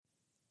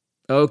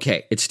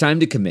Okay, it's time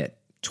to commit.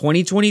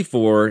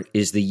 2024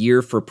 is the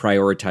year for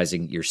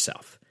prioritizing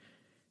yourself.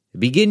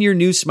 Begin your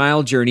new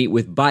smile journey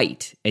with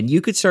Byte, and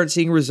you could start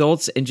seeing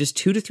results in just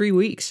 2 to 3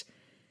 weeks.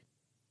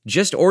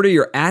 Just order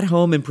your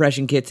at-home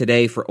impression kit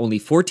today for only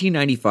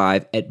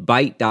 $14.95 at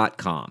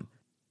Byte.com.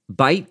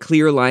 Byte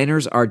clear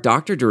liners are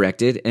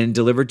doctor-directed and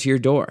delivered to your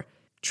door.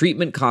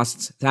 Treatment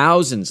costs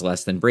thousands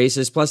less than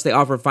braces, plus they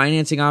offer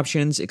financing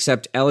options,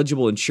 accept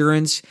eligible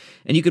insurance,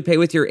 and you could pay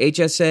with your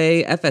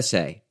HSA,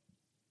 FSA.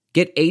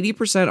 Get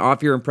 80%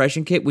 off your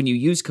impression kit when you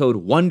use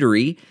code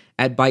WONDERY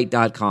at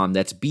Byte.com.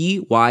 That's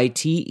BYTE.com.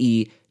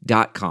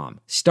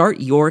 Start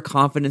your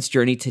confidence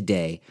journey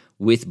today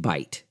with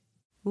Byte.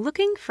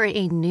 Looking for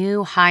a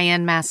new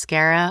high-end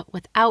mascara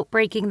without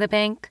breaking the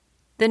bank?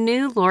 The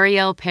new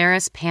L'Oreal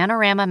Paris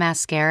Panorama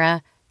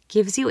Mascara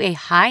gives you a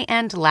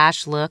high-end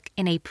lash look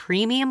in a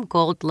premium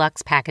gold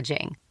luxe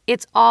packaging.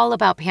 It's all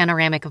about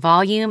panoramic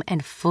volume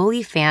and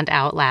fully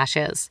fanned-out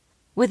lashes.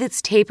 With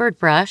its tapered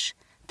brush,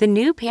 the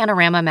new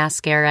Panorama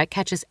Mascara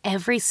catches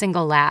every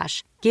single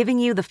lash, giving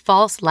you the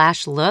false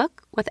lash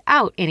look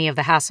without any of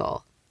the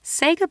hassle.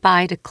 Say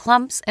goodbye to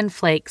clumps and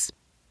flakes,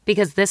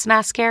 because this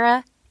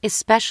mascara is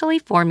specially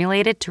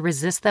formulated to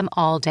resist them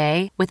all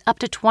day with up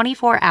to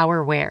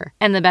 24-hour wear.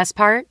 And the best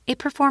part? It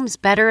performs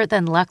better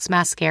than Luxe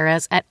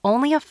mascaras at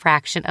only a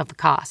fraction of the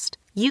cost.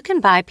 You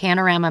can buy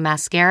Panorama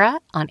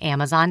Mascara on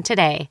Amazon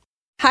today.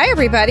 Hi,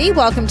 everybody.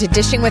 Welcome to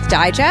Dishing with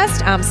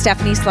Digest. I'm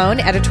Stephanie Sloan,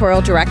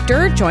 editorial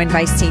director, joined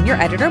by senior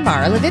editor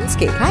Mara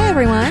Levinsky. Hi,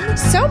 everyone.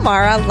 So,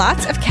 Mara,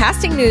 lots of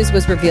casting news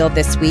was revealed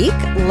this week.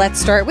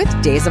 Let's start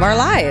with Days of Our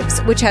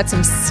Lives, which had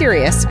some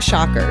serious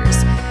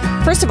shockers.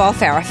 First of all,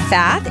 Farrah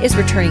Fawcett is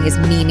returning as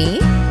Mimi.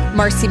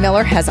 Marci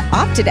Miller has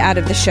opted out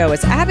of the show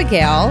as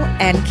Abigail,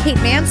 and Kate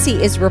Mansi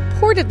is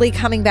reportedly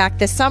coming back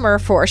this summer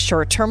for a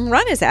short-term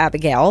run as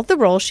Abigail, the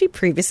role she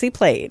previously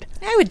played.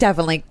 I would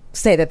definitely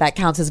say that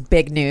counts as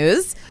big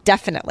news.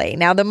 Definitely.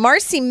 Now, the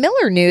Marci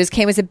Miller news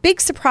came as a big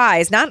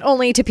surprise, not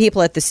only to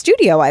people at the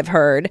studio, I've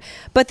heard,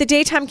 but the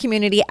daytime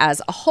community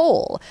as a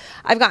whole.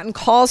 I've gotten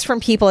calls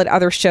from people at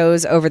other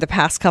shows over the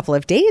past couple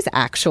of days,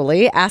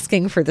 actually,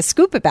 asking for the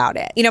scoop about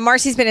it. You know,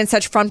 Marci's been in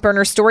such front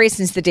burner stories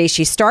since the day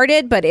she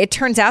started, but it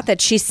turns out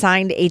that she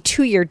signed a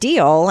 2-year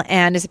deal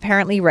and is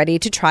apparently ready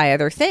to try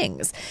other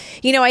things.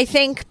 You know, I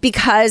think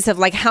because of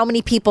like how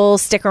many people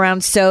stick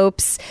around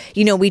soaps,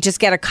 you know, we just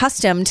get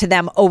accustomed to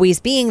them always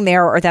being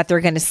there or that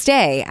they're going to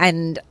stay.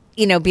 And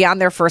you know, beyond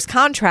their first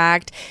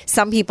contract,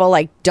 some people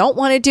like don't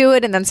want to do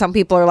it. And then some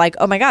people are like,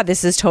 oh my God,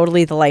 this is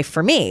totally the life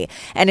for me.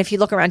 And if you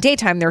look around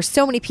daytime, there's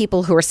so many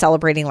people who are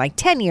celebrating like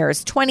 10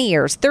 years, 20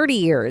 years, 30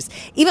 years,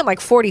 even like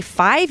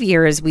 45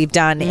 years we've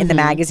done in the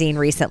magazine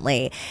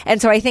recently.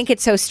 And so I think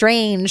it's so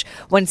strange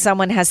when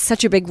someone has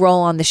such a big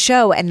role on the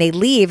show and they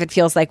leave, it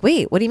feels like,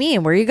 wait, what do you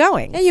mean? Where are you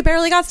going? Yeah, you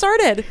barely got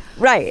started.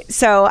 Right.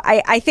 So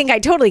I think I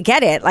totally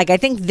get it. Like, I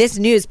think this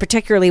news,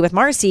 particularly with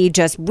Marci,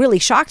 just really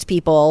shocked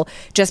people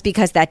just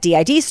because that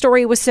DID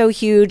story was so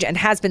huge and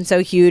has been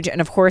so huge,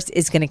 and of course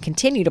is going to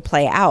continue to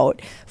play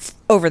out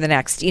over the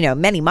next, you know,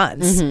 many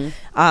months.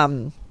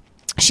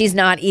 She's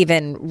not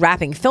even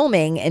wrapping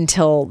filming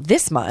until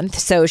this month,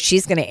 so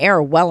she's going to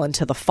air well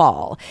into the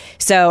fall.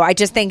 So I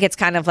just think it's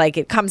kind of like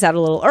it comes out a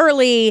little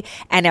early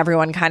and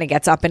everyone kind of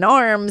gets up in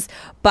arms,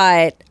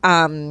 but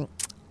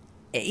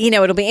you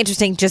know, it'll be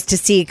interesting just to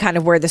see kind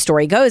of where the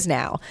story goes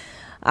now.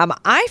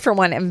 I, for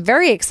one, am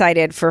very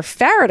excited for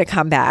Farrah to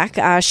come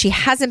back. She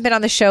hasn't been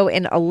on the show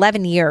in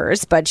 11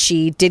 years, but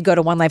she did go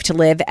to One Life to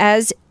Live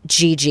as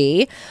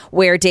Gigi,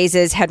 where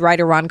Days' head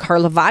writer Ron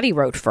Carlivati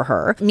wrote for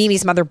her.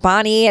 Mimi's mother,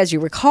 Bonnie, as you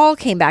recall,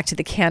 came back to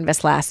the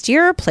canvas last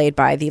year, played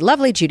by the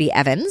lovely Judy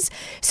Evans.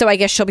 So I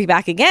guess she'll be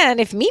back again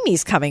if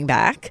Mimi's coming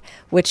back,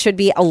 which should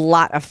be a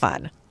lot of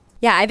fun.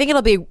 Yeah, I think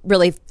it'll be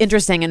really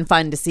interesting and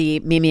fun to see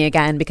Mimi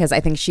again, because I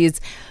think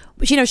she's,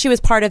 you know, she was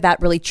part of that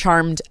really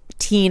charmed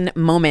teen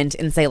moment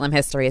in Salem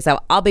history. So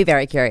I'll be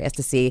very curious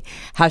to see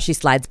how she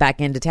slides back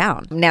into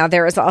town. Now,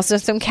 there is also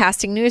some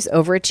casting news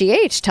over at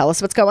GH. Tell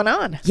us what's going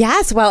on.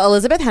 Yes. Well,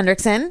 Elizabeth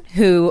Hendrickson,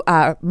 who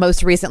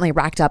most recently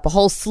racked up a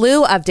whole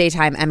slew of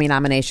daytime Emmy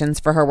nominations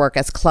for her work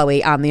as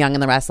Chloe on The Young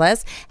and the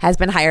Restless, has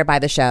been hired by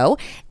the show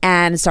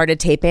and started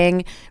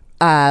taping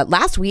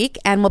last week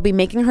and will be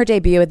making her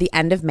debut at the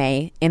end of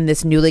May in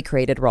this newly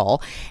created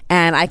role.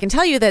 And I can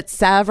tell you that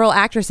several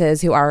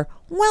actresses who are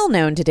well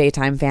known to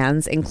daytime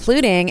fans,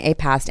 including a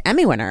past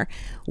Emmy winner,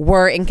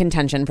 were in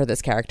contention for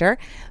this character.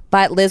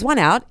 But Liz won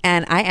out,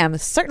 and I am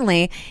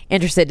certainly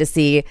interested to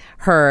see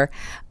her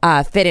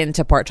fit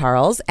into Port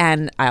Charles.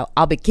 And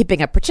I'll be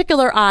keeping a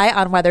particular eye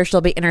on whether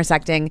she'll be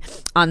intersecting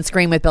on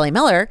screen with Billy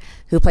Miller,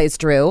 who plays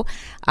Drew.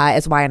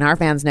 As Y&R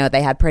fans know,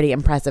 they had pretty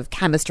impressive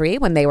chemistry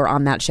when they were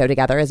on that show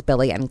together as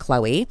Billy and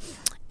Chloe.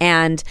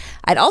 And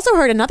I'd also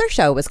heard another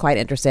show was quite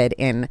interested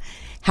in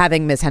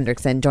having Ms.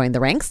 Hendrickson join the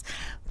ranks.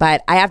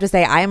 But I have to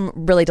say, I'm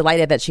really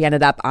delighted that she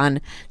ended up on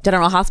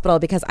General Hospital,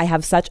 because I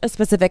have such a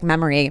specific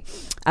memory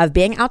of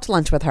being out to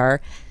lunch with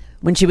her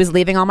when she was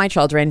leaving all my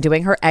children,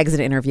 doing her exit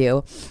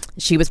interview.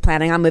 She was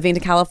planning on moving to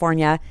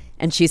California,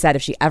 and she said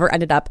if she ever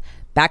ended up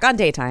back on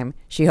daytime.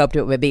 She hoped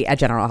it would be at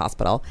General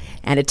Hospital.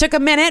 And it took a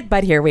minute,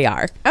 but here we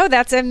are. Oh,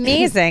 that's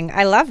amazing.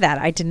 I love that.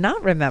 I did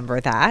not remember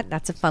that.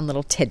 That's a fun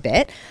little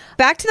tidbit.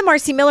 Back to the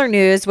Marci Miller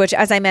news, which,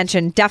 as I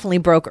mentioned, definitely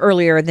broke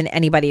earlier than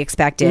anybody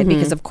expected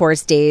because, of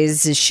course,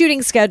 Days'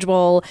 shooting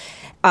schedule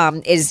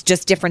is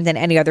just different than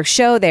any other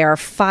show. They are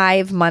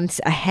 5 months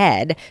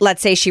ahead.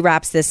 Let's say she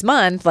wraps this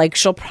month, like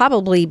she'll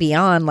probably be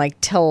on like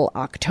till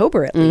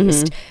October at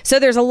least. So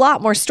there's a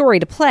lot more story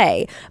to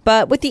play.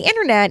 But with the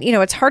internet, you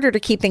know, it's harder to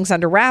keep things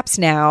under wraps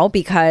now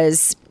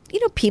because, you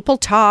know, people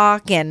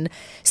talk and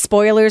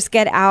spoilers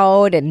get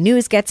out and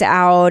news gets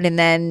out. And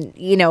then,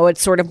 you know,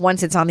 it's sort of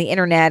once it's on the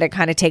internet, it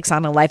kind of takes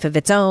on a life of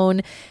its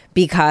own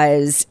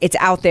because it's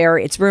out there,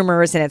 it's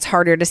rumors, and it's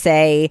harder to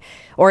say,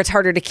 or it's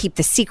harder to keep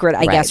the secret,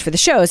 I guess, for the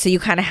show. So you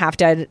kind of have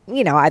to,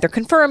 you know, either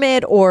confirm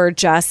it or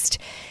just,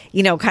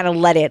 you know, kind of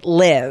let it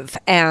live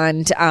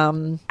and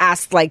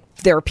ask, like,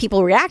 there are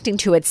people reacting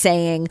to it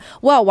saying,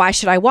 well, why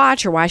should I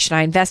watch or why should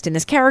I invest in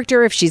this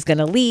character if she's going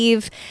to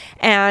leave?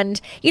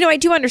 And, you know, I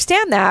do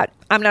understand that.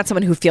 I'm not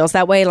someone who feels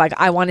that way. Like,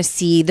 I want to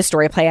see the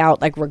story play out,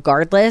 like,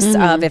 regardless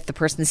of if the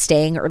person's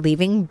staying or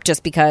leaving,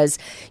 just because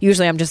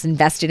usually I'm just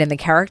invested in the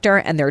character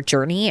and their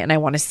journey and I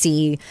want to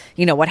see,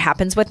 you know, what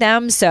happens with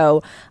them.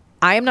 So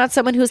I am not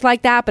someone who's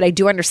like that, but I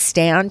do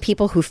understand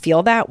people who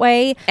feel that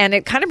way. And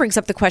it kind of brings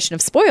up the question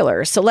of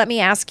spoilers. So let me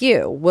ask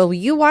you, will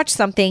you watch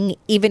something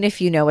even if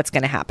you know what's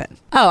going to happen?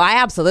 Oh, I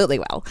absolutely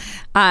will.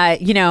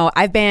 You know,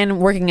 I've been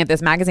working at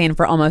this magazine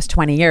for almost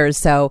 20 years.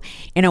 So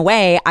in a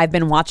way, I've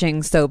been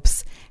watching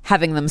soaps,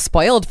 having them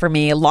spoiled for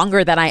me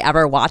longer than I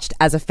ever watched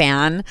as a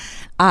fan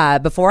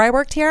before I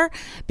worked here,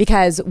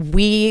 because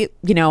we,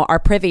 you know, are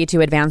privy to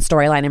advanced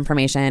storyline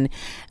information.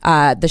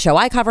 The show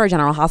I cover,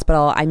 General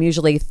Hospital, I'm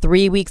usually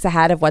 3 weeks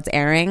ahead of what's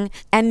airing,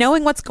 and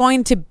knowing what's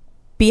going to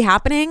be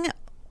happening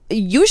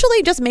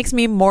usually just makes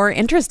me more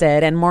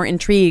interested and more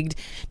intrigued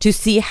to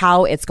see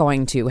how it's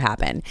going to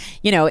happen.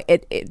 You know,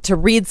 to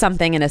read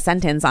something in a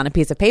sentence on a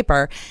piece of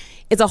paper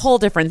is a whole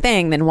different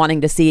thing than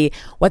wanting to see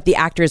what the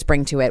actors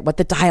bring to it, what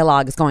the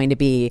dialogue is going to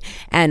be,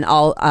 and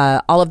all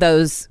of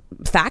those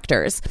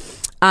factors.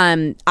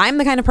 I'm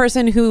the kind of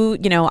person who,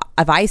 you know,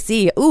 if I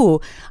see,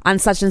 on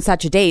such and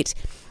such a date,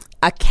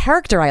 a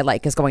character I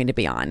like is going to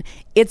be on,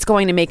 it's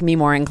going to make me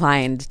more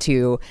inclined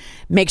to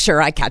make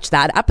sure I catch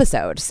that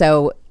episode.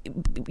 So,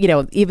 you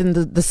know, even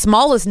the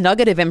smallest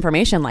nugget of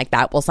information like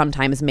that will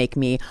sometimes make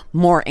me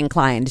more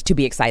inclined to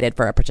be excited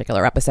for a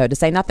particular episode, to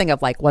say nothing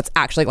of like what's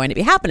actually going to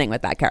be happening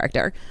with that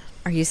character.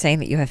 Are you saying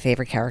that you have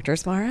favorite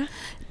characters, Mara?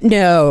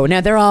 No,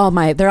 they're all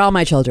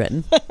my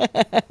children.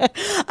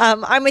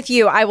 I'm with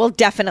you. I will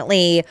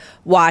definitely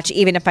watch,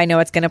 even if I know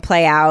it's going to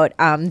play out.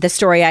 The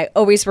story I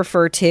always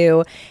refer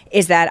to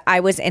is that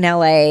I was in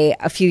LA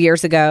a few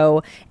years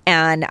ago,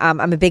 and I'm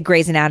a big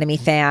Grey's Anatomy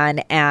fan,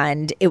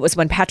 and it was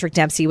when Patrick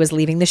Dempsey was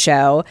leaving the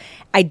show.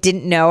 I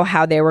didn't know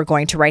how they were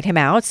going to write him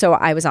out, so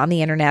I was on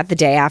the internet the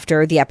day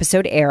after the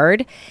episode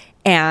aired,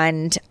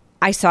 and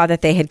I saw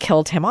that they had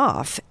killed him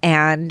off,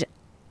 and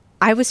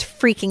I was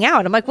freaking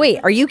out. I'm like,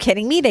 wait, are you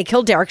kidding me? They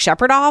killed Derek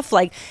Shepherd off?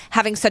 Like,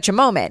 having such a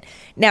moment.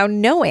 Now,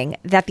 knowing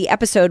that the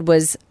episode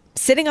was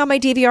sitting on my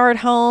DVR at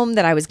home,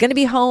 that I was going to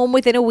be home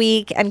within a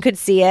week and could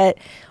see it,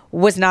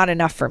 was not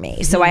enough for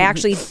me. So I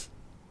actually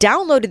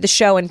downloaded the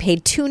show and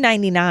paid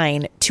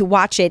 $2.99 to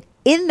watch it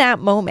in that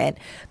moment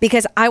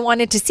because I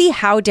wanted to see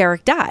how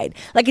Derek died.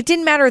 Like, it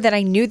didn't matter that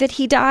I knew that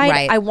he died.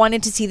 Right. I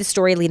wanted to see the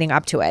story leading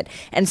up to it.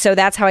 And so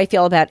that's how I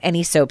feel about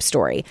any soap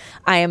story.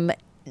 I am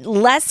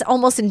less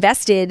almost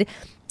invested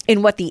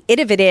in what the it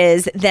of it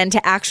is than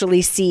to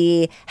actually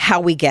see how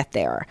we get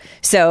there.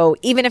 So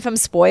even if I'm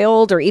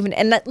spoiled, or even,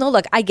 and no,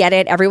 look, I get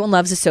it. Everyone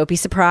loves a soapy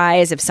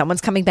surprise. If someone's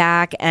coming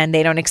back and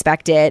they don't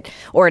expect it,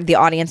 or the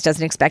audience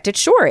doesn't expect it,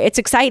 sure, it's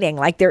exciting.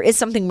 Like, there is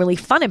something really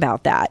fun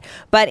about that.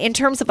 But in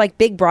terms of like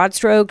big broad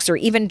strokes or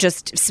even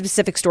just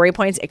specific story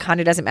points, it kind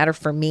of doesn't matter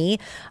for me.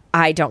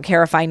 I don't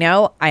care if I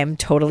know. I am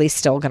totally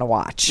still going to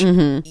watch.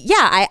 Mm-hmm.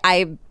 Yeah,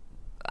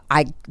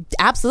 I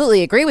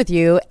absolutely agree with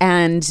you.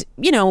 And,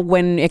 you know,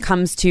 when it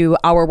comes to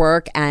our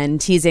work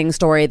and teasing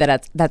story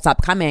that's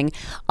upcoming,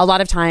 a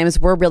lot of times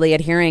we're really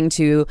adhering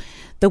to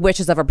the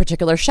wishes of a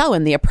particular show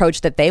and the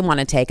approach that they want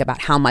to take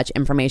about how much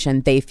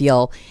information they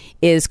feel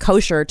is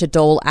kosher to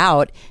dole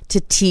out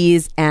to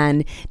tease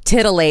and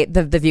titillate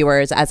the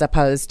viewers, as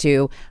opposed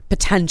to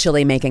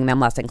potentially making them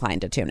less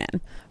inclined to tune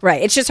in.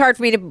 Right. It's just hard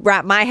for me to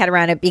wrap my head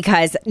around it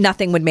because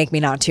nothing would make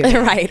me not tune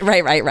in. Right.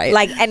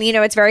 Like, and you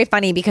know, it's very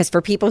funny because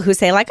for people who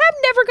say like, I'm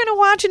never going to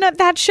watch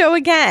that show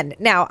again.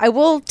 Now, I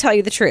will tell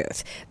you the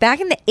truth.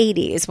 Back in the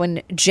 80s,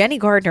 when Jenny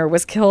Gardner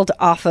was killed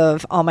off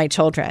of All My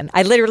Children,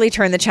 I literally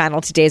turned the channel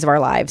to Days of Our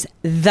Lives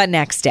the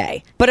next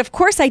day. But of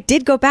course, I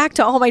did go back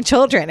to All My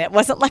Children. It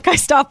wasn't like I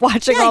stopped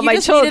watching All My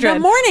Children. A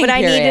morning but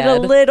period. I needed a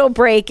little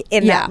break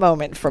in that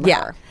moment from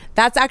her.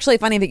 That's actually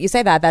funny that you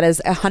say that. That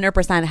is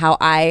 100% how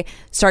I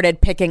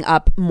started picking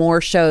up more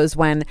shows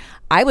when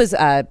I was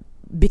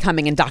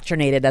becoming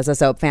indoctrinated as a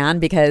soap fan,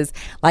 because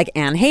like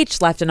Anne H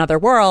left Another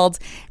World,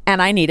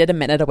 And I needed a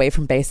minute away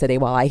from Bay City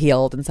while I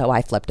healed. And so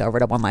I flipped over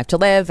to One Life to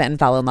Live and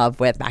fell in love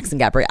with Max and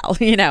Gabrielle,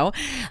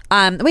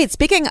 Wait,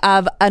 speaking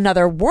of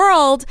Another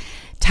World,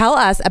 tell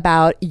us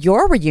about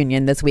your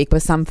reunion this week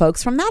with some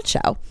folks from that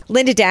show.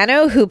 Linda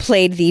Dano, who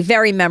played the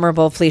very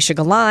memorable Felicia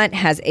Gallant,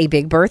 has a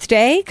big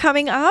birthday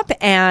coming up.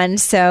 And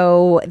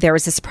so there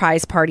was a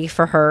surprise party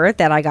for her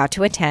that I got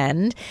to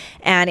attend.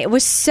 And it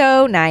was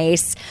so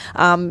nice.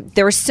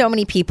 There were so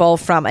many people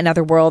from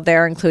Another World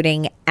there,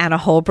 including Anna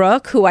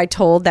Holbrook, who I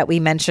told that we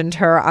mentioned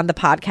her on the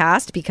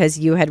podcast because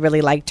you had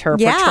really liked her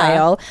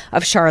portrayal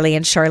of Charlie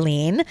and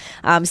Charlene.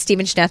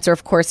 Steven Schnetzer,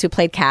 of course, who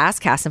played Cass.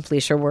 Cass and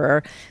Felicia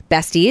were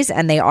besties,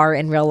 and they are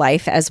in real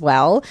life as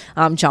well.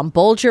 John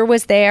Bolger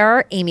was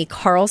there. Amy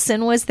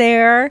Carlson was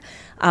there.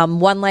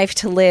 One Life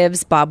to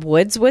Live's Bob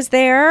Woods was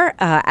there.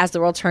 As the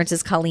World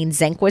Turns' Colleen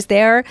Zink was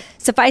there.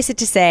 Suffice it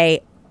to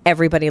say,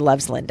 everybody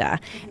loves Linda.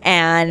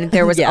 And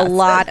there was a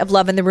lot of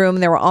love in the room.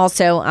 There were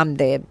also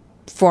the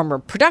former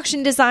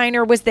production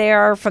designer was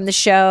there from the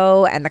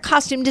show, and the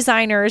costume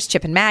designers,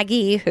 Chip and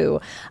Maggie, who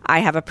I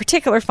have a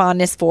particular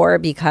fondness for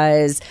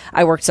because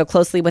I worked so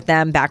closely with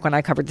them back when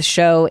I covered the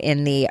show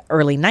in the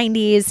early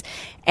 90s.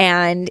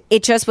 And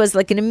it just was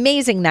like an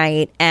amazing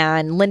night.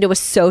 And Linda was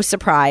so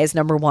surprised,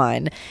 number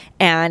one.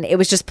 And it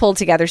was just pulled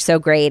together so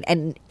great.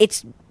 And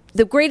it's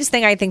the greatest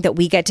thing I think that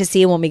we get to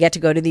see when we get to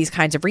go to these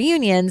kinds of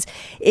reunions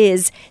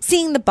is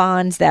seeing the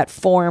bonds that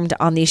formed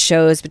on these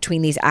shows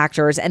between these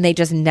actors, and they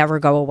just never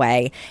go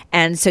away.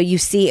 And so you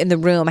see in the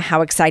room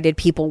how excited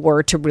people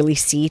were to really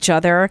see each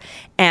other.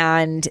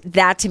 And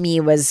that to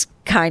me was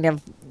kind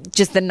of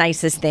just the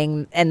nicest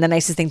thing, and the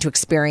nicest thing to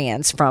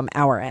experience from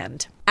our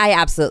end. I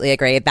absolutely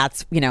agree.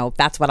 That's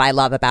what I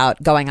love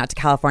about going out to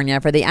California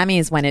for the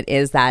Emmys, when it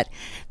is that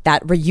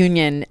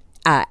reunion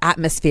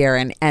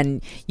atmosphere,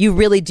 and you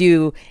really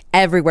do,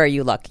 everywhere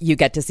you look, you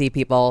get to see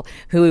people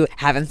who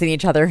haven't seen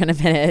each other in a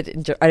minute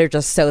and are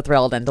just so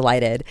thrilled and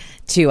delighted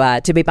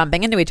to be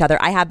bumping into each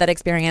other. I had that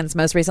experience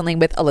most recently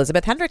with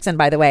Elizabeth Hendrickson,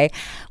 by the way,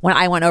 when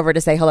I went over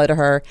to say hello to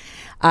her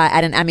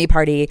at an Emmy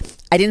party.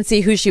 I didn't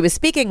see who she was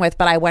speaking with,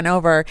 but I went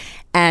over,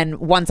 and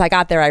once I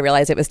got there, I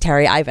realized it was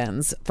Terry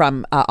Ivins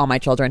from All My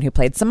Children, who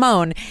played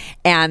Simone.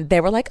 And they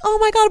were like, "Oh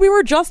my God, we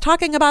were just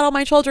talking about All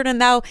My Children, and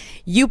now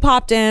you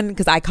popped in,"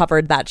 because I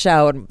covered that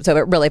show. And so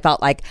it really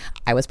felt like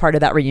I was part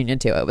of that reunion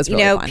too. It was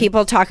really fun.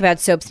 People talk about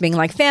soaps being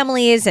like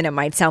families, and it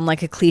might sound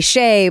like a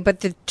cliche,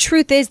 but the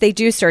truth is they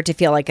do start to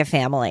feel like a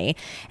family.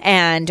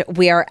 And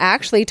we are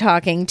actually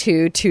talking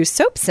to two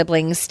soap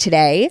siblings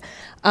today.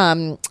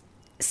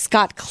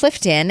 Scott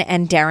Clifton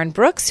and Darren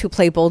Brooks, who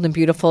play Bold and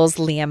Beautiful's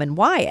Liam and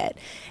Wyatt.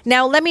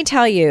 Now, let me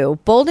tell you,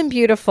 Bold and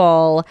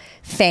Beautiful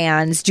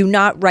fans do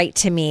not write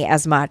to me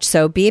as much.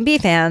 So B&B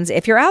fans,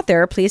 if you're out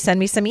there, please send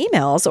me some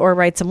emails or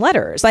write some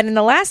letters. But in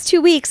the last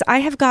 2 weeks, I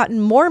have gotten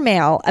more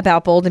mail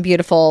about Bold and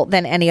Beautiful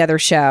than any other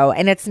show.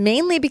 And it's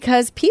mainly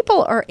because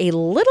people are a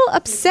little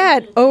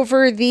upset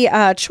over the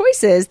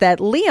choices that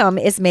Liam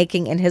is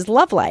making in his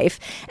love life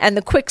and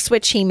the quick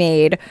switch he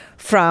made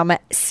from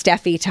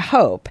Steffi to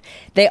Hope.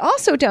 They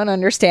also don't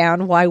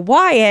understand why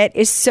Wyatt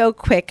is so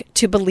quick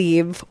to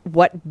believe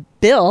what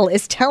Bill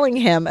is telling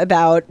him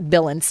about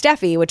Bill and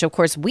Steffi, which of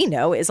course we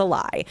know is a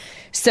lie.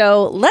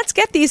 So let's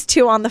get these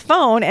two on the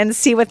phone and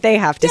see what they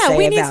have to say about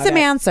it. Yeah, we need some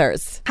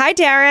answers. Hi,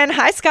 Darren.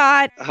 Hi,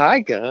 Scott. Hi,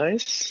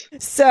 guys.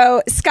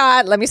 So,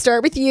 Scott, let me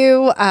start with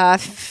you.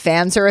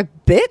 Fans are a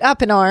bit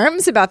up in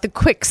arms about the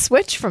quick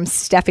switch from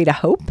Steffi to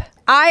Hope.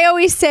 I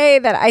always say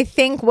that I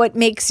think what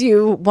makes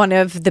you one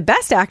of the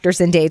best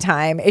actors in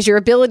daytime is your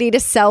ability to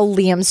sell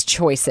Liam's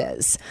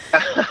choices.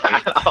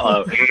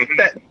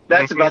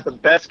 That's about the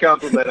best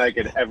compliment I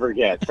could ever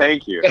get.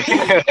 Thank you.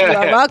 You're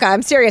welcome.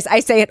 I'm serious.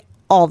 I say it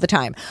all the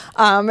time.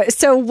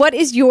 So what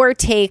is your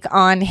take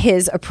on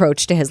his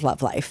approach to his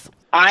love life?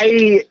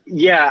 I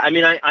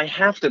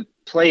have to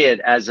play it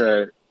as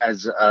a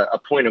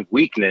point of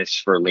weakness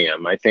for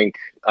Liam. I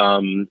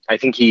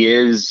think he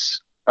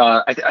is.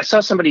 I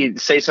saw somebody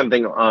say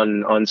something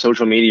on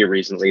social media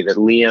recently that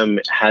Liam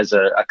has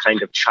a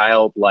kind of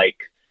childlike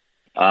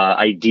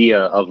idea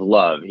of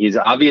love. He's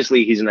an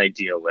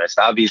idealist.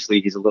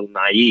 Obviously, he's a little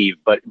naive.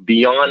 But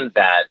beyond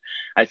that,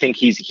 I think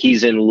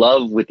he's in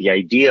love with the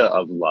idea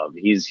of love.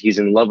 He's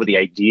in love with the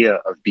idea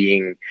of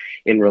being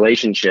in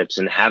relationships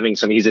and having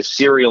some. He's a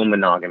serial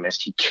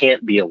monogamist. He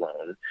can't be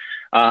alone.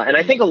 And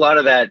I think a lot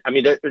of that,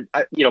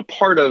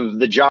 part of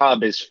the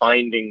job is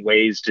finding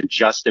ways to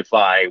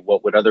justify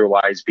what would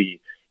otherwise be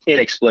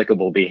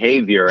inexplicable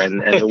behavior.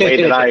 And the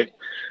way that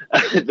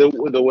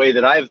the way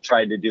that I've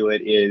tried to do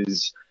it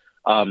is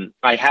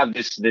I have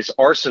this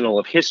arsenal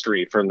of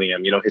history for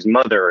Liam. His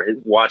mother,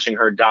 watching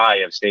her die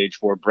of stage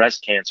 4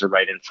 breast cancer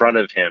right in front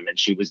of him. And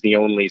she was the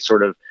only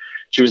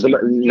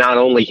not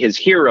only his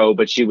hero,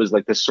 but she was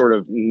like the sort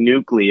of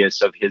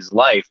nucleus of his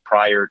life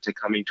prior to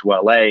coming to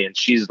LA. And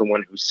she's the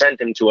one who sent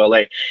him to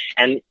LA.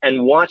 And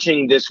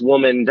watching this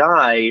woman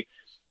die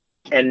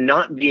and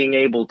not being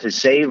able to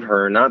save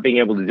her, not being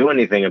able to do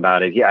anything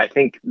about it. Yeah, I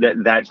think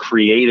that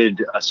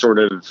created a sort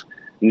of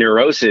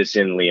neurosis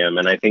in Liam.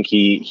 And I think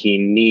he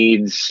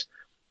needs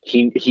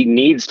he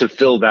needs to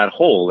fill that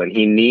hole, and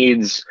he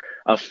needs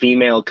a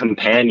female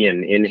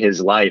companion in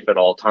his life at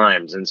all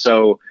times. And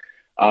so,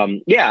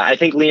 I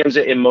think Liam's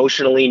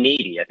emotionally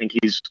needy. I think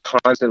he's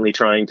constantly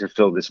trying to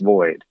fill this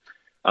void.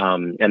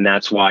 And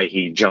that's why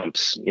he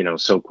jumps,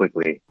 so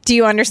quickly. Do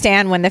you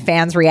understand when the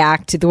fans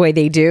react the way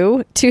they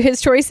do to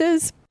his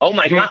choices? Oh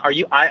my God. Are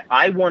you,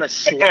 I want to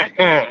slap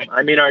him.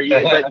 I mean, are you,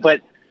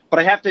 but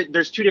I have to,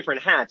 there's two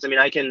different hats. I mean,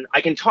 I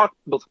can talk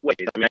both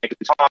ways. I mean, I can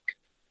talk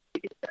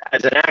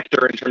as an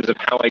actor in terms of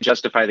how I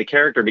justify the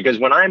character, because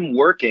when I'm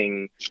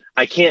working,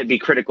 I can't be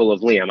critical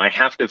of Liam. I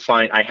have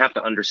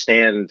to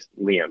understand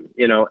Liam,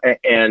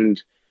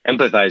 and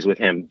empathize with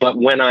him. But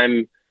when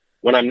I'm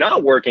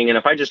not working, and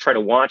if I just try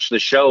to watch the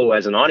show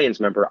as an audience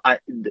member,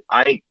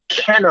 I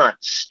cannot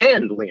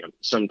stand Liam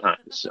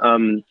sometimes.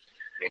 And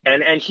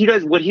he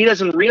does, what he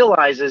doesn't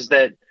realize is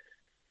that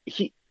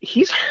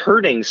he's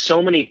hurting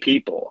so many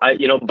people.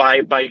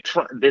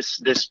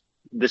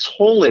 This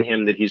hole in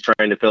him that he's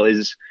trying to fill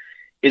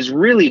is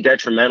really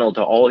detrimental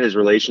to all his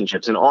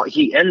relationships, and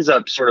he ends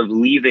up sort of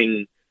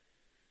leaving.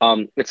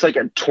 It's like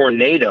a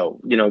tornado,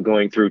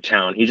 going through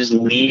town. He just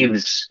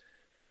leaves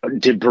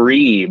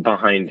debris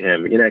behind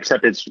him,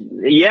 except it's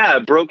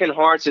broken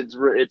hearts.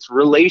 It's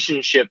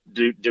relationship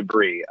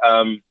debris.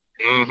 And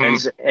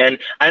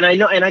I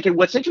know, and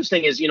what's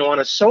interesting is, on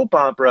a soap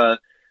opera,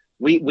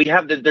 we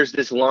have there's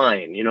this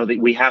line, that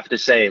we have to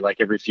say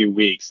like every few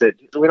weeks, that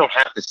we don't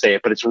have to say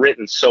it, but it's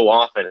written so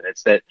often. And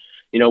it's that,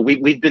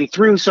 we've been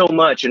through so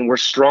much and we're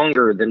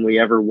stronger than we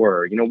ever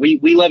were.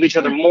 We love each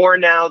other more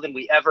now than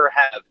we ever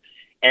have.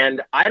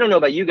 And I don't know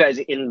about you guys,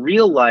 in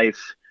real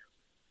life,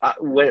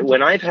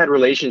 when I've had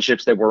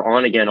relationships that were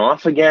on again,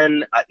 off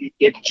again,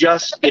 it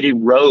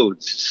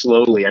erodes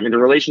slowly. I mean, the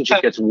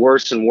relationship gets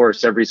worse and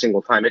worse every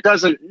single time.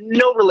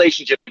 No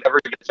relationship ever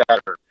gets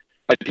better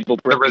by people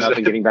breaking up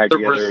and getting back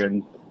together.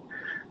 And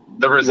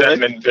the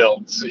resentment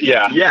builds.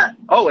 Yeah. Yeah.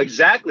 Oh,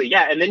 exactly.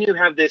 Yeah. And then you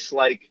have this,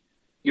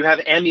 you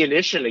have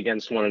ammunition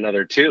against one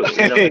another too.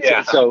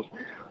 Yeah. So,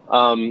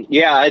 Liam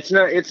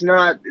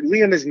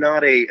is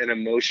not an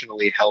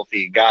emotionally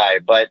healthy guy,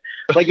 but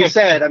like you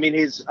said, I mean,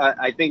 he's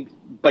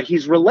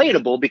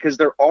relatable because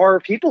there are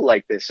people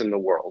like this in the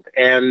world,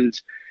 and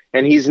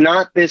he's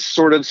not this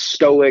sort of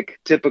stoic,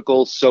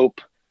 typical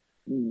soap,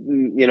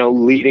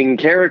 leading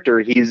character.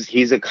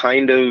 He's a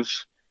kind of,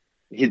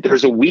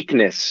 there's a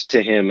weakness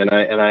to him. And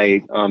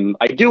I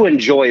do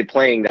enjoy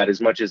playing that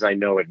as much as I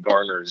know it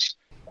garners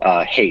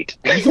hate.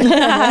 All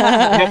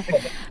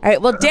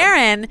right. Well,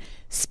 Darren,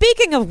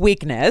 speaking of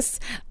weakness,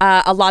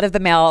 a lot of the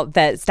mail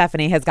that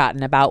Stephanie has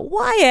gotten about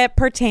Wyatt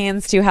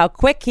pertains to how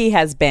quick he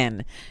has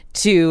been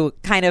to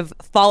kind of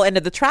fall into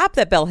the trap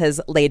that Bill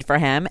has laid for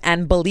him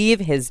and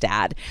believe his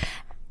dad.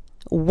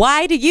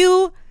 Why do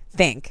you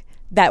think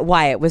that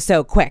Wyatt was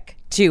so quick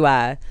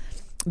to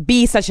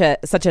be such a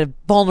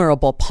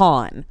vulnerable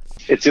pawn?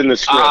 It's in the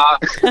script.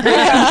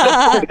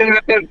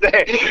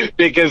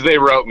 Because they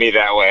wrote me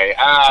that way.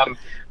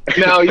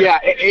 No, yeah.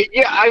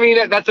 I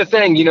mean, that's the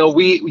thing. A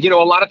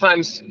lot of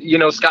times,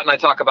 Scott and I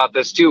talk about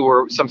this too,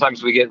 where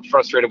sometimes we get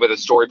frustrated with a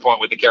story point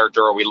with the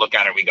character, or we look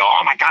at it and we go,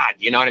 oh my God,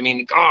 you know what I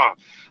mean? Oh,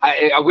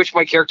 I wish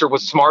my character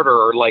was smarter,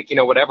 or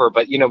whatever.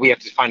 But, we have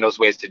to find those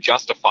ways to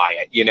justify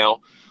it,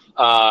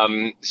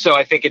 So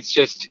I think it's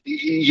just,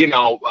 he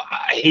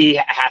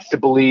has to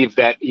believe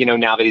that,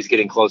 now that he's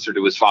getting closer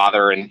to his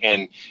father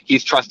and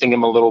he's trusting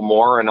him a little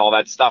more and all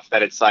that stuff,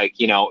 that it's like,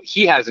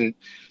 he hasn't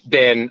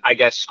been, I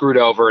guess, screwed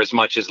over as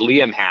much as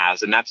Liam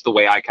has. And that's the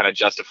way I kind of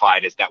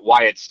justified, is that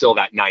Wyatt's still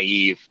that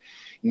naive,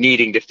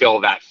 needing to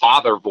fill that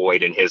father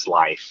void in his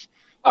life.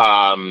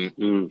 And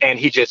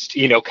he just,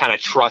 kind of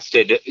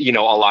trusted, a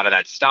lot of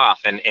that stuff.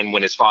 And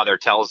when his father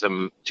tells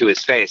him to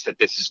his face that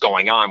this is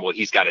going on, well,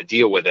 he's got to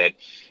deal with it.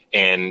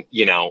 And,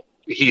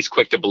 he's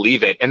quick to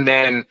believe it. And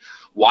then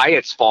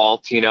Wyatt's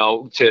fault, to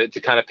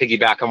kind of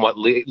piggyback on what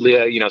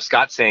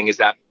Scott's saying, is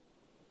that,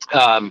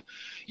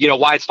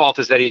 Wyatt's fault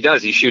is that he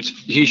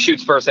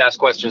shoots first, ask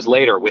questions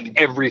later with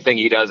everything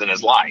he does in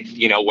his life,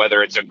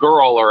 whether it's a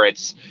girl or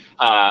it's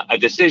a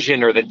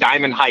decision or the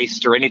diamond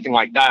heist or anything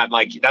like that.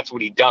 Like, that's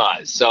what he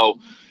does. So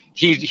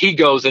he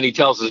goes and he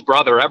tells his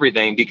brother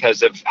everything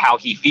because of how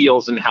he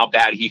feels and how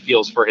bad he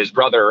feels for his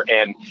brother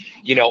and,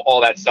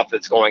 all that stuff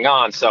that's going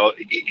on. So,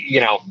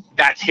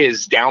 that's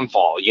his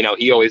downfall.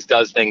 He always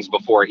does things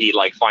before he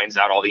finds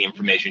out all the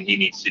information he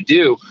needs to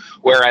do.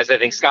 Whereas I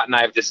think Scott and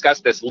I have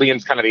discussed this,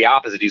 Liam's kind of the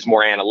opposite. He's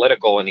more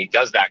analytical, and he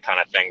does that kind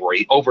of thing where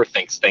he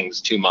overthinks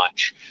things too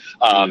much,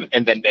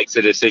 and then makes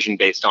a decision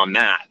based on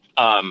that.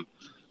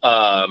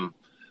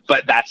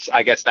 But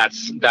I guess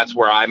that's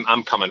where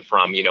I'm coming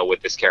from,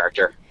 with this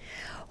character.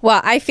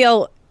 Well, I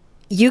feel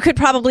you could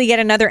probably get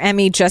another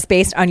Emmy just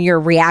based on your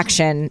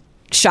reaction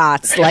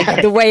shots,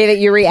 like the way that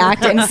you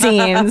react in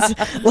scenes,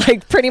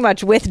 pretty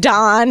much with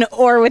Don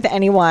or with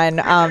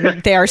anyone.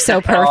 They are so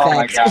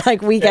perfect. Oh,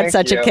 we get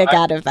such a kick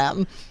out of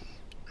them.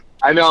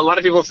 I know a lot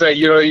of people say,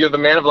 you're the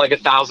man of like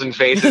 1,000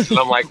 faces. And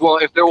I'm like, well,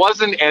 if there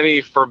wasn't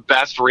any for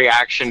best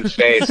reaction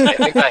face, I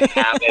think I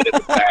have it in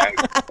the bag.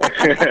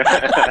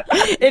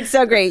 It's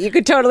so great. You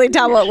could totally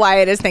tell what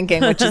Wyatt is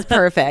thinking, which is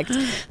perfect.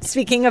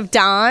 Speaking of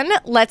Don,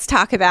 let's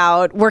talk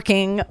about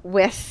working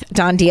with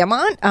Don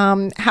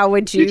Diamont. How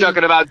would you... You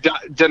talking about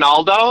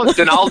Donaldo?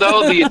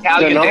 Donaldo, the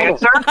Italian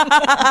dancer?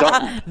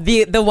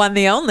 The one,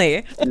 the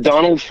only.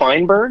 Donald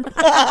Feinberg?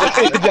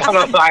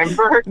 Donald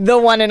Feinberg? The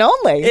one and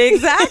only.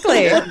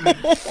 Exactly.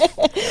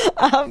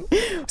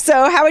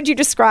 So how would you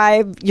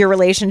describe your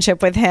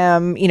relationship with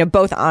him,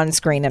 both on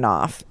screen and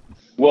off?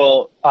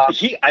 Well,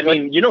 he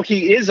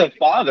is a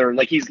father.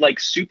 Like, he's like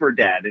super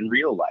dad in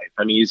real life.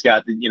 I mean, he's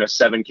got,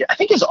 7 kids. I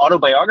think his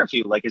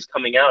autobiography is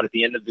coming out at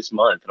the end of this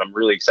month, and I'm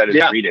really excited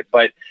to read it.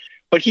 But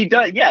he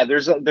does. Yeah,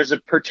 there's a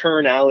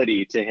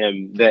paternality to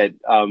him that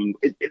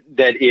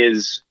that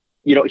is,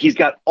 he's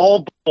got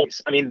all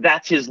boys. I mean,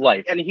 that's his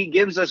life. And he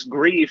gives us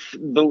grief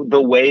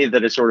the way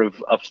that a sort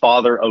of a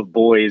father of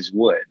boys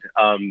would.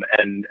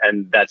 And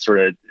that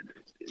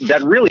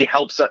that really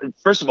helps.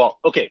 First of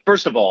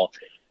all,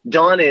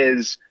 Don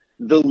is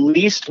the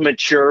least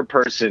mature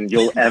person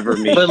you'll ever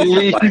meet. The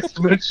least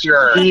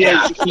mature.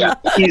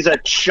 He's a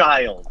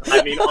child.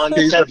 I mean, on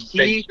set,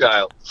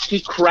 he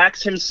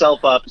cracks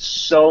himself up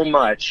so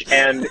much,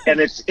 and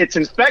it's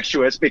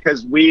infectious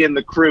because we in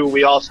the crew,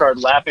 we all start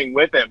laughing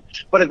with him.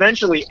 But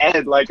eventually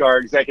Ed, like our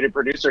executive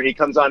producer, he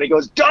comes on, he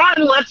goes, "Don,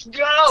 let's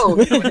go!"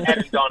 Ed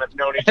and Don have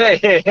known each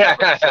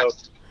other.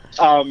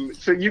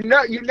 So you're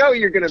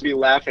going to be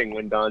laughing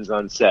when Don's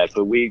on set,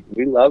 but we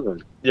love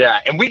him.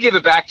 Yeah, and we give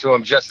it back to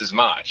him just as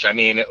much. I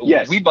mean,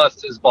 we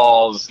bust his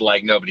balls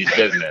like nobody's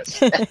business.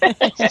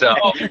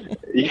 So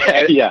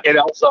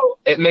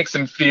it makes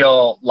him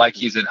feel like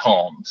he's at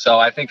home. So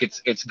I think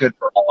it's good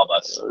for all of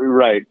us.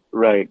 Right.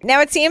 Now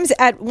it seems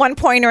at one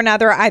point or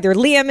another, either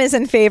Liam is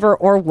in favor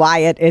or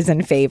Wyatt is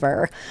in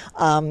favor.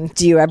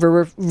 Do you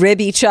ever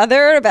rib each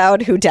other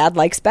about who Dad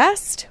likes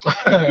best?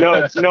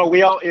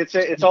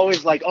 It's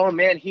always like, oh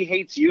man, he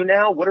hates you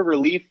now. What a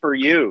relief for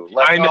you.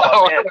 Like, I know.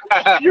 Oh, man,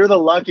 you're the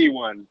lucky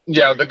one.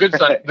 Yeah, the good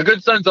son. The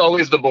good son's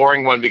always the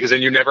boring one because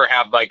then you never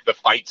have like the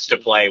fights to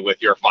play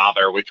with your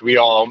father, which we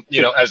all,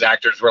 as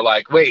actors, were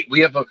like, wait,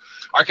 we have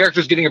our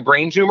character's getting a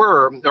brain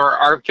tumor, or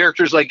our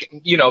character's like,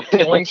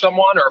 killing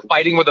someone or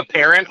fighting with a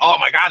parent. Oh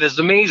my God, this is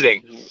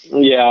amazing.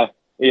 Yeah.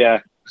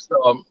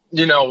 So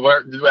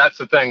that's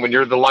the thing. When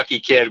you're the lucky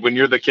kid, when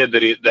you're the kid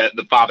that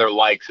the father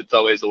likes, it's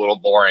always a little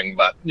boring.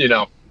 But you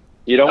don't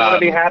want to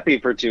be happy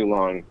for too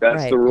long.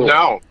 That's the rule.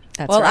 No.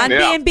 That's well, right.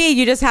 on B&B,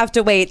 you just have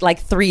to wait like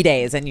 3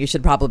 days, and you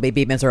should probably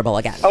be miserable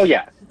again. Oh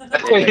yeah.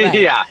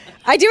 Yeah.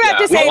 I do have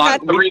to say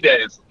that 3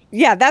 days.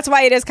 Yeah, that's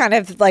why it is kind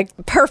of like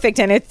perfect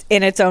in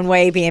its own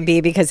way,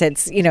 B&B, because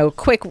it's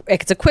quick.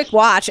 It's a quick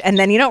watch, and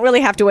then you don't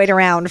really have to wait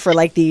around for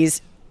like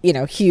these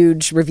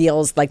huge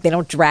reveals. Like, they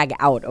don't drag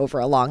out over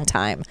a long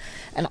time,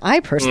 and I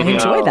personally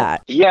enjoy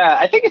that. Yeah,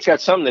 I think it's got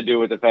something to do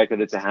with the fact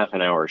that it's a half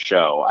an hour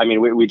show. I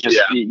mean, we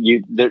just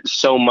there's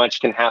so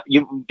much can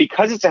happen.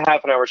 Because it's a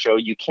half an hour show,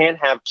 you can't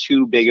have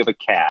too big of a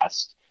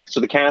cast. So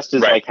the cast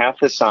is like half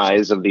the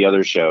size of the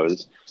other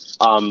shows.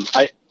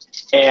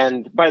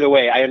 And by the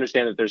way, I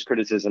understand that there's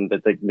criticism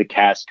that the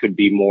cast could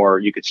be more.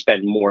 You could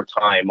spend more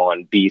time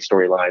on B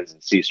storylines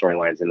and C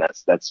storylines, and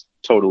that's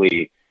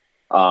totally.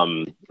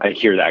 I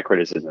hear that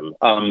criticism.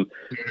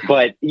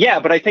 But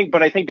I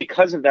think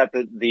because of that,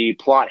 the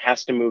plot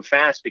has to move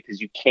fast because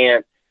you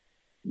can't.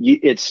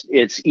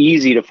 It's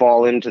easy to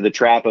fall into the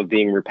trap of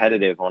being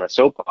repetitive on a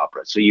soap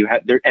opera. So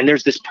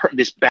there's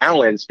this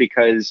balance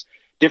because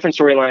different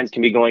storylines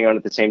can be going on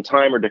at the same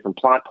time, or different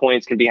plot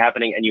points can be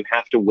happening, and you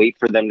have to wait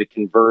for them to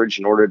converge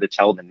in order to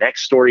tell the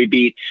next story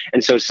beat.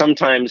 And so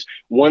sometimes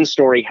one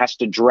story has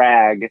to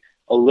drag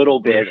a little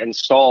bit and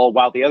stall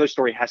while the other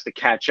story has to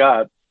catch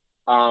up.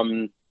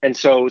 And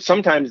so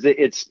sometimes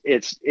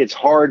it's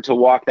hard to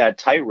walk that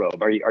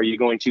tightrope. Are you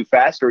going too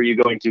fast or are you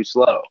going too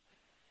slow?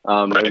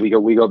 And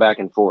we go back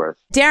and forth.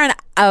 Darren,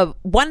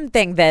 one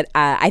thing that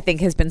I think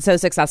has been so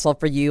successful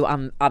for you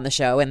on the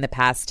show in the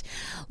past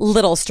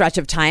little stretch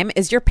of time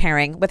is your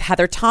pairing with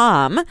Heather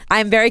Tom.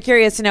 I'm very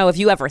curious to know if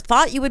you ever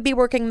thought you would be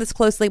working this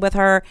closely with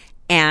her,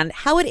 and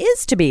how it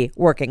is to be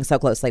working so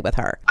closely with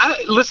her.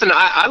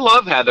 I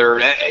love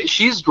Heather.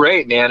 She's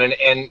great, man.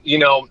 And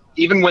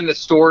even when the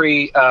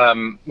story,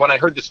 when I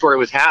heard the story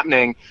was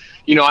happening,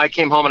 I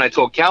came home and I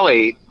told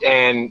Kelly,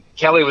 and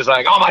Kelly was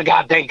like, "Oh my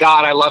God, thank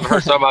God. I love her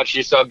so much.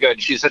 She's so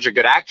good. She's such a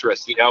good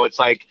actress." It's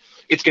like,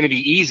 it's going to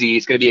be easy.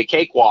 It's going to be a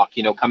cakewalk,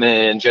 coming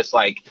in and just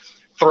like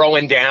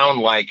throwing down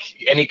like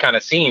any kind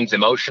of scenes,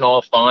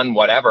 emotional, fun,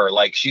 whatever.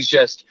 Like,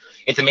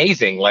 it's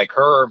amazing. Like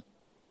her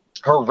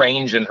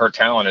range and her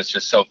talent is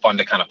just so fun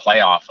to kind of play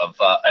off of,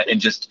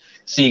 and just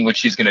seeing what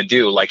she's going to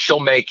do. Like,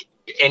 she'll make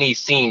any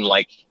scene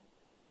like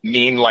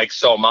mean like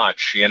so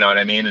much, you know what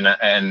I mean?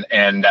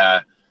 And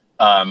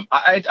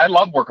I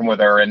love working with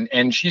her,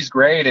 and she's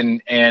great.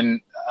 And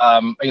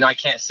I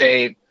can't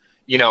say,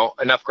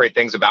 enough great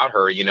things about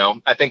her.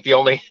 I think the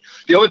only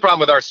problem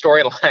with our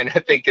storyline, I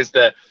think, is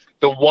the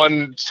the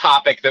one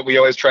topic that we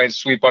always try and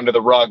sweep under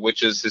the rug,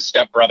 which is his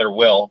stepbrother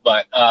Will.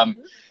 But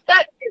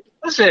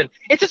listen,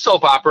 it's a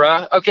soap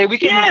opera. Okay, we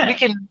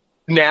can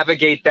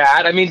navigate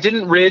that. I mean,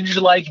 didn't Ridge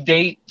like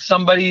date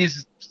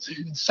somebody's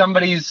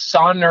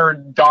son or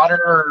daughter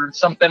or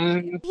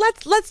something?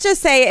 Let's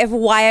just say if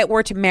Wyatt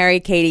were to marry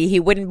Katie, he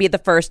wouldn't be the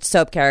first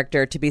soap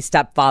character to be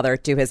stepfather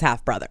to his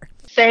half brother.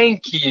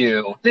 Thank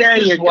you. There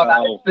you what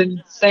go. I've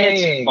been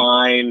saying.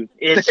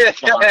 It's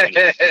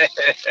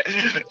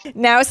fine.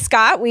 Now,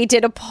 Scott, we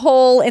did a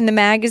poll in the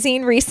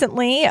magazine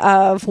recently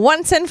of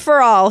once and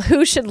for all,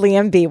 who should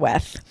Liam be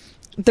with?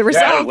 The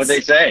results. Yeah, what'd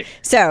they say?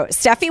 So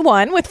Steffi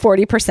won with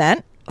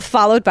 40%,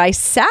 followed by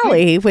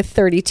Sally with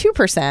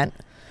 32%,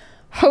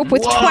 Hope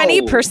with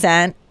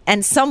 20%,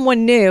 and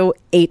someone new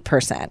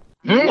 8%.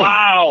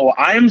 Wow.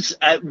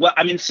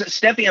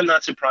 Steffi, I'm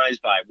not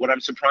surprised by. What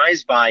I'm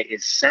surprised by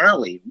is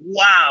Sally.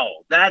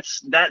 Wow. That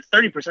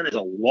 30% is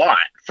a lot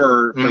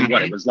for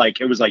what it was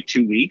like. It was like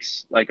 2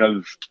 weeks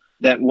of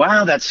that.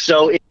 Wow. That's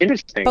so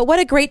interesting. But what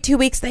a great 2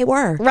 weeks they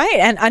were. Right.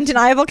 And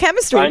undeniable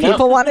chemistry.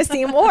 People want to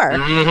see more.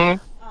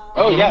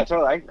 Oh, yeah.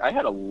 Totally. I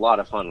had a lot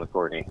of fun with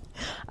Courtney.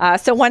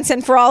 So once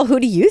and for all, who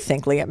do you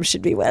think Liam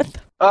should be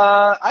with?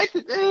 I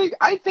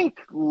think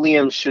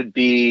Liam should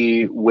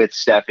be with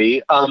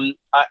Steffi.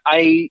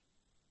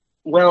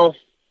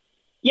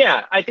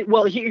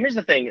 Here's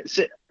the thing.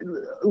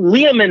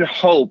 Liam and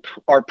Hope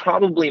are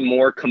probably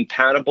more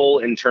compatible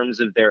in terms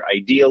of their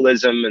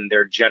idealism and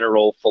their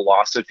general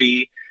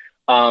philosophy.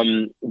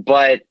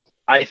 But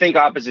I think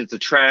opposites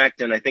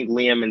attract, and I think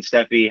Liam and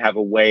Steffi have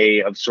a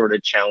way of sort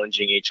of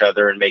challenging each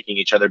other and making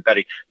each other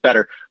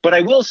better. But I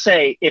will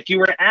say, if you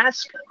were to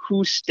ask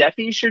who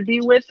Steffi should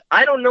be with,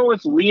 I don't know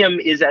if Liam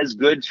is as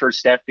good for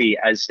Steffi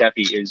as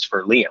Steffi is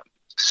for Liam.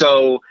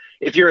 So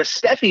if you're a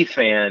Steffi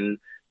fan,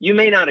 you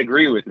may not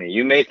agree with me.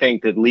 You may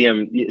think that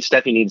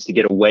Steffi needs to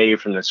get away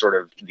from the sort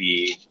of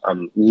the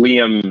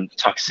Liam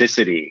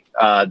toxicity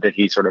that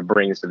he sort of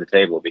brings to the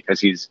table because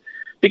he's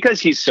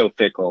so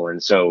fickle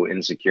and so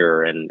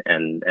insecure and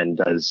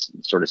does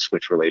sort of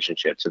switch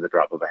relationships at the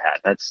drop of a hat.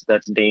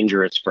 That's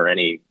dangerous for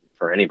anybody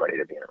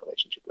to be in a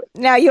relationship with.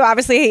 Now, you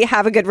obviously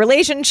have a good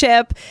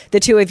relationship. The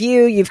two of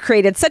you've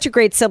created such a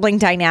great sibling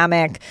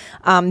dynamic.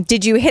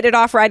 Did you hit it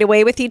off right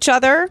away with each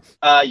other?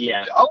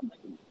 Yeah. Oh,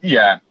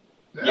 yeah.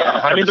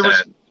 Yeah. 100%. I mean,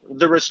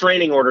 the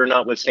restraining order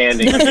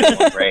notwithstanding,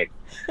 it's great.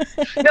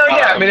 No,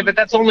 yeah, but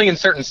that's only in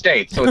certain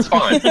states, so it's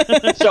fine.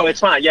 So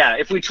it's fine, yeah.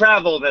 If we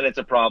travel, then it's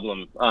a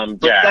problem. But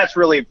that's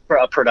really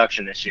a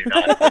production issue.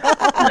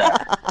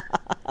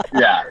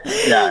 Yeah.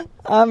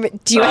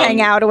 Do you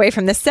hang out away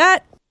from the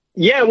set?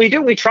 Yeah, we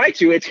do. We try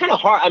to. It's kind of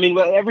hard. I mean,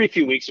 every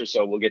few weeks or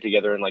so, we'll get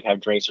together and have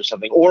drinks or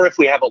something. Or if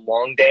we have a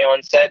long day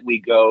on set, we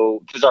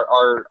go because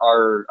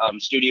our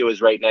studio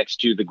is right next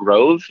to the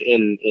Grove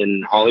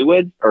in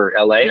Hollywood or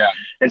LA,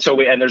 and so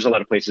there's a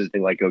lot of places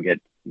to go get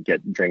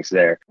drinks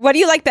there. What do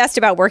you like best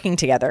about working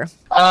together?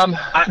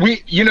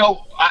 We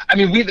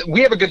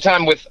have a good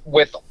time with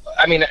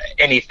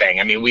anything.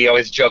 I mean, we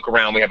always joke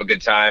around. We have a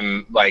good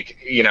time.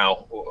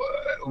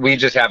 We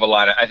just have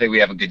I think we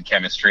have a good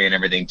chemistry and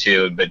everything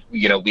too. But,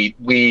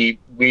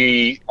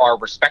 we are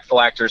respectful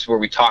actors where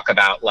we talk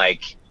about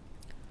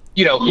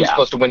who's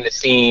supposed to win the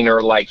scene or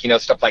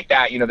stuff like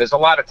that. There's a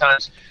lot of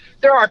times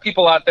there are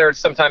people out there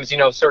sometimes,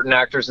 certain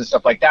actors and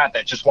stuff like that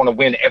just want to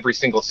win every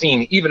single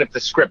scene, even if the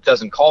script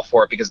doesn't call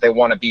for it because they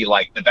want to be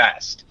the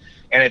best.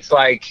 And it's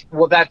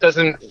that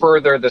doesn't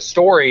further the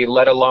story,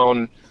 let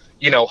alone,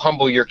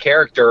 humble your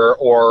character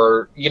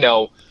or,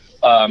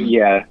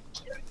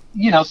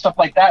 stuff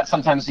like that.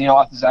 Sometimes,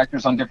 us as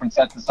actors on different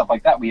sets and stuff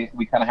like that, we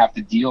kind of have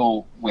to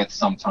deal with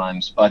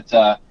sometimes. But,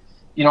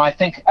 I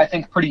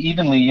think pretty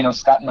evenly,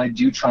 Scott and I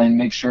do try and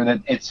make sure that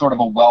it's sort of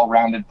a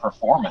well-rounded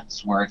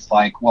performance where it's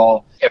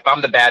if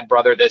I'm the bad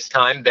brother this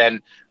time,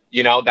 then,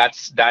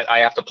 that's I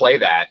have to play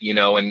that,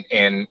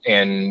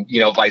 and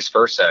vice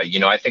versa.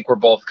 I think we're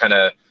both kind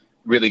of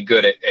really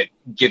good at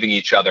giving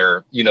each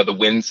other, the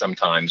win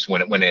sometimes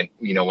when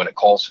it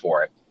calls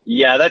for it.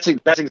 Yeah, that's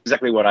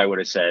exactly what I would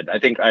have said. I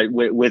think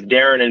with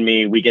Darren and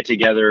me, we get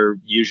together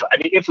usually. I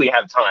mean, if we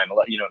have time,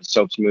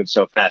 soaps move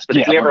so fast. But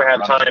if we ever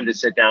have time to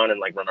sit down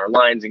and run our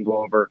lines and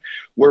go over,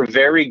 we're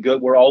very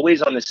good. We're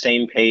always on the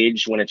same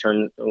page when it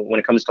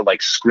comes to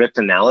script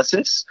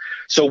analysis.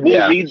 So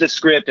we'll read the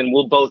script and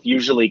we'll both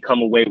usually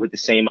come away with the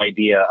same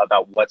idea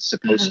about what's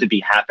supposed to be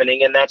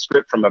happening in that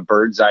script from a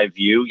bird's eye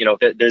view.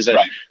 There's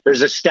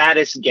a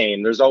status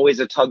game. There's always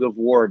a tug of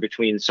war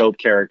between soap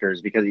characters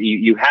because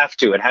you have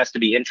to. It has to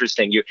be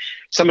interesting.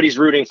 Somebody's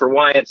rooting for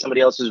Wyatt,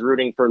 somebody else is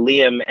rooting for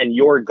Liam, and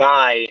your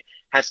guy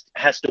has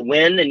to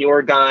win and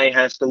your guy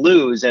has to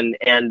lose, and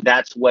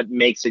that's what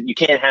makes it. You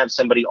can't have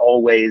somebody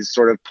always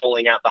sort of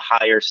pulling out the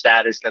higher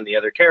status than the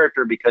other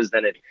character because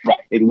then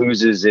it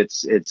loses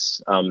its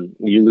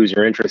you lose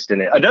your interest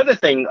in it. Another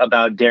thing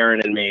about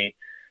Darren and me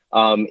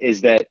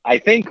is that I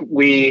think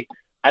we've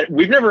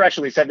never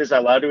actually said this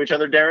out loud to each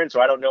other, Darren, so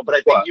I don't know, but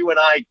I think you and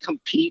I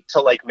compete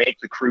to make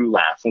the crew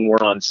laugh when we're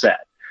on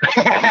set.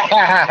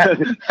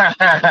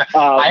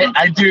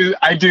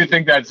 I do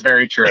think that's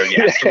very true.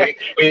 Yes,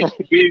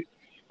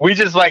 we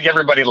just like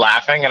everybody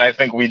laughing, and I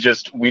think we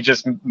just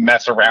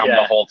mess around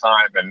the whole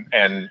time,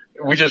 and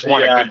we just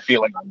want a good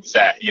feeling on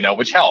set,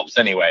 which helps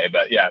anyway.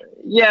 But yeah,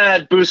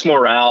 it boosts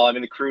morale. I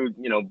mean, the crew,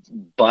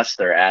 bust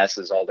their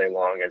asses all day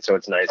long, and so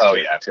it's nice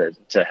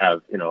to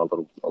have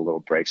a little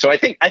break. So I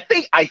think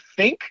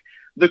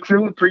the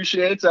crew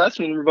appreciates us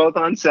when we're both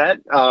on set.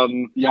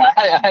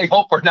 I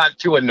hope we're not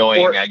too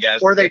annoying, I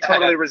guess. Or they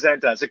totally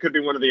resent us. It could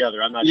be one or the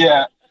other. I'm not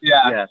sure.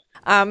 Yeah.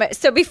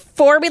 So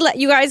before we let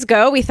you guys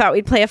go, we thought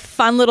we'd play a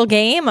fun little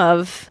game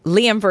of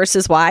Liam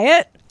versus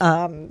Wyatt.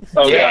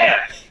 Wyatt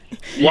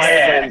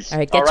wins. All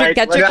right,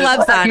 get your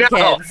gloves on,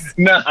 kids.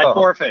 No, I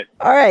forfeit.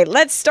 All right,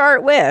 let's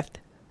start with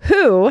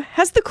who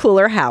has the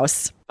cooler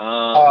house?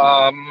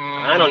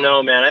 I don't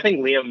know, man. I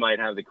think Liam might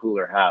have the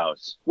cooler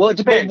house. Well, it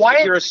depends.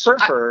 If you're a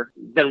surfer,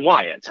 then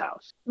Wyatt's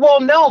house.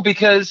 Well, no,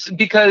 because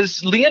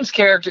Liam's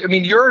character, I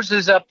mean, yours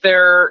is up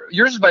there.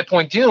 Yours is by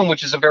Point Doom,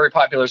 which is a very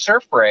popular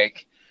surf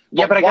break.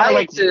 Yeah, but I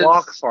gotta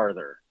walk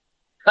farther.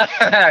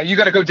 You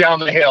gotta go down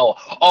the hill.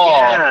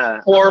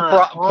 Oh,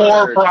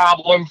 poor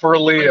problem for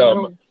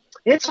Liam.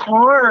 It's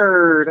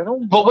hard. I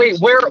don't. But wait,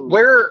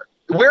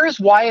 where is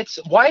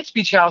Wyatt's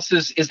beach house?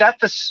 Is that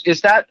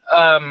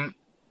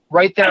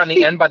right there on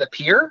the end by the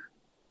pier?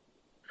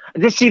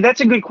 See,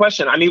 that's a good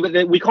question. I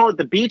mean, we call it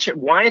the beach.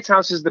 Wyatt's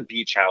house is the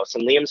beach house,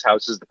 and Liam's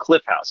house is the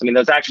cliff house. I mean,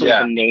 that's actually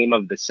the name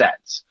of the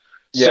sets.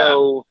 Yeah.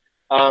 So,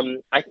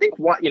 I think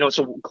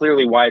so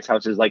clearly Wyatt's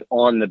house is like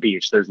on the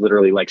beach. There's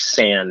literally like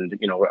sand,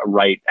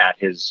 right at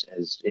his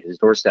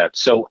doorstep.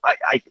 So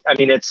I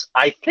mean,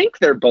 I think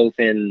they're both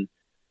in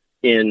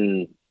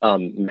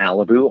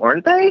Malibu,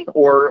 aren't they?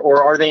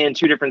 Or are they in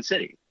two different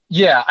cities?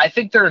 Yeah, I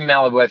think they're in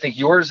Malibu. I think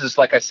yours is,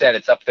 like I said,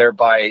 it's up there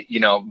by,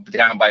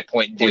 down by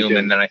Point Doom.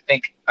 And then I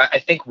think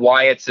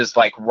Wyatt's is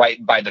like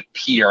right by the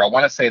pier. I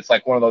want to say it's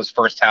like one of those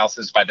first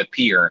houses by the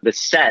pier. The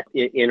set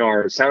in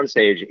our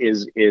soundstage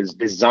is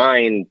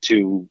designed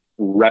to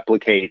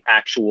replicate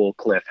actual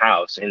Cliff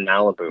House in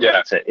Malibu.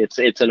 Yeah.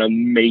 It's an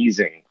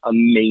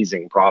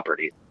amazing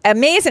property.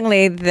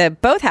 Amazingly,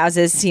 both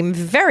houses seem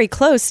very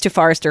close to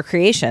Forrester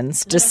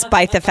Creations,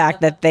 despite the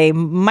fact that they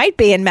might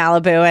be in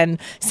Malibu and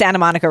Santa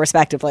Monica,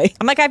 respectively.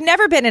 I'm like, I've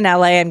never been in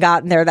LA and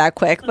gotten there that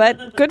quick,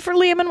 but good for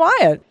Liam and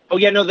Wyatt. Oh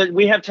yeah, no,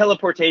 we have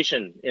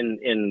teleportation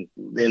in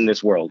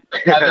this world.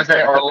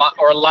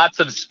 or lots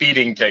of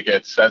speeding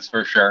tickets, that's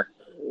for sure.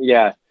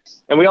 Yeah.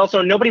 And we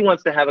also, nobody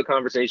wants to have a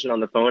conversation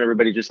on the phone.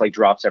 Everybody just like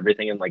drops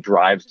everything and like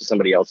drives to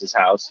somebody else's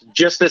house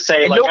just to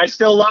say, I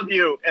still love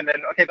you. And then,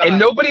 okay, bye. And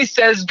nobody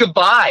says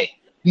goodbye.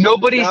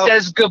 Nobody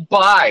says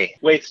goodbye.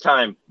 Wastes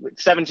time.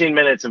 17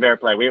 minutes of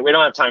airplay. We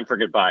don't have time for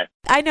goodbye.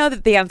 I know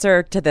that the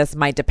answer to this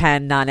might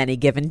depend on any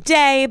given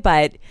day,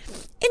 but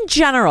in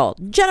general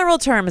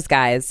terms,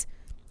 guys,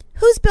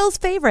 who's Bill's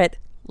favorite,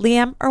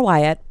 Liam or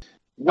Wyatt?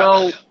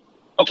 Well,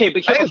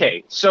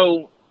 okay.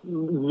 So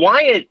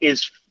Wyatt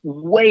is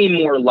way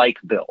more like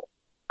Bill.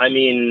 I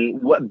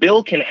mean,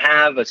 Bill can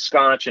have a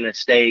scotch and a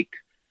steak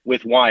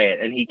with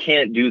Wyatt, and he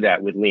can't do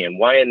that with Liam.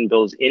 Wyatt and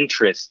Bill's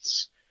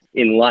interests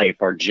in life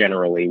are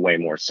generally way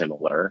more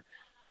similar.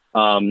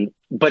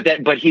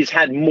 But he's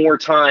had more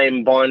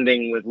time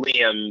bonding with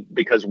Liam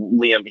because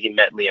he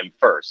met Liam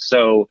first.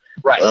 So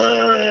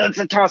it's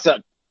a toss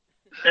up.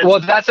 Well,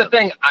 that's the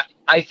thing.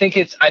 I think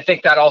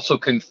that also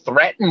can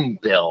threaten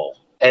Bill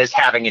as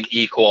having an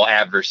equal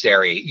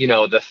adversary,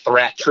 the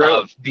threat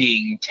of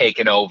being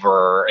taken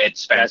over at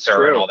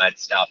Spencer and all that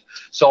stuff.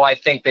 So I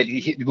think that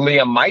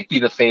Liam might be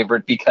the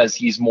favorite because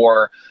he's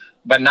more,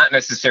 but not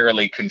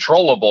necessarily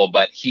controllable,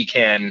 but he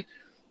can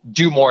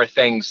do more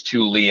things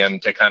to Liam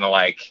to kind of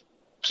like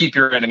keep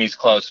your enemies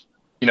close,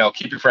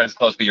 keep your friends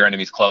close, but your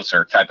enemies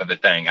closer type of a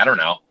thing. I don't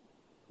know.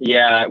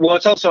 Yeah, well,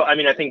 it's also, I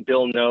mean, I think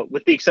Bill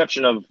with the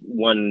exception of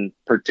one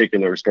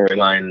particular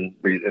storyline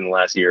in the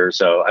last year or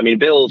so, I mean,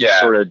 Bill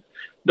sort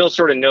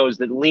of knows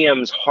that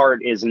Liam's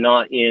heart is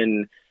not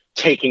in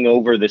taking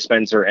over the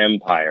Spencer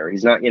empire.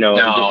 He's not,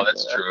 No,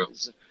 that's true.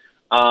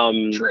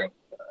 True.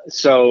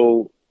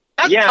 So,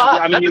 that's yeah,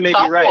 tough. I mean, that's you may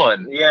be right.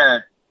 One. Yeah,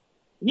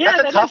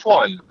 that's a tough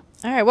one.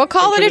 All right, we'll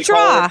call it a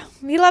draw.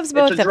 He loves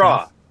both of them. It's a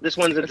draw. This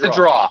one's a draw. It's a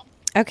draw.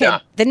 Okay,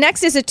 The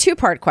next is a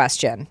two-part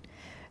question.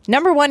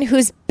 Number one,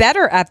 who's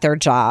better at their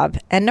job?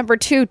 And number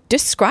two,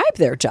 describe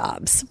their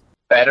jobs.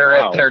 Better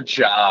at their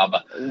job.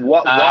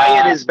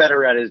 Wyatt is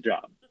better at his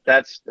job.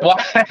 That's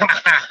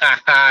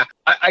I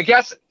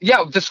guess,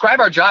 describe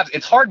our jobs.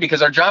 It's hard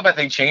because our job, I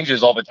think,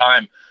 changes all the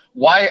time.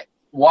 Wyatt's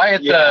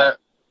like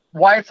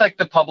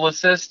the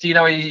publicist,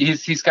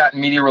 he's got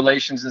media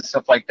relations and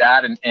stuff like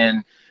that.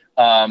 And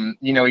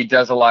he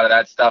does a lot of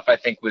that stuff. I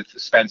think with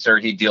Spencer,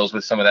 he deals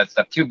with some of that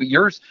stuff too, but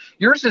yours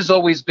has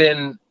always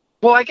been,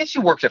 well, I guess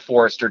you worked at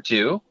Forrester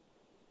too.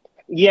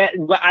 Yeah,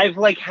 but I've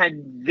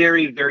had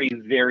very, very,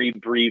 very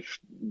brief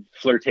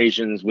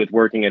flirtations with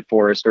working at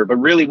Forrester. But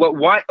really,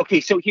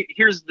 so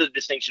here's the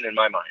distinction in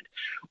my mind.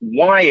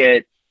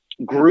 Wyatt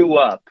grew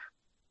up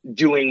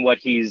doing what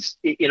he's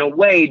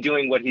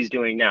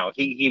doing now.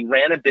 He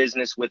ran a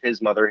business with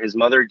his mother. His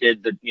mother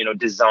did the,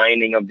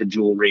 designing of the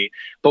jewelry,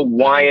 but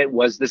Wyatt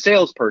was the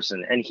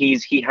salesperson, and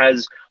he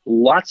has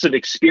lots of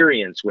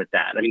experience with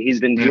that. I mean, he's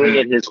been doing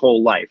it his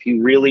whole life. He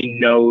really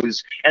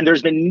knows, and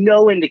there's been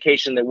no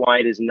indication that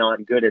Wyatt is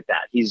not good at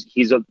that. He's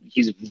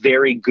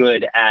very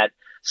good at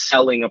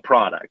selling a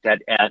product,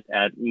 at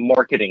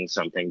marketing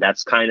something.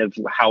 That's kind of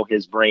how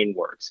his brain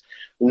works.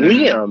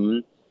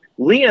 Liam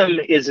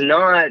is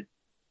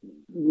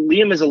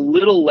a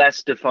little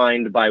less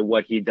defined by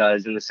what he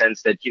does, in the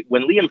sense that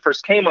when Liam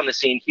first came on the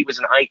scene, he was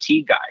an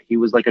IT guy. He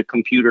was like a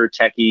computer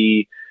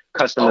techie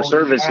customer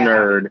service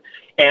nerd.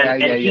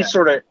 And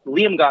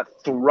Liam got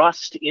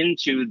thrust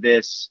into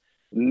this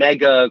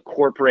mega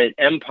corporate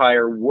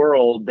empire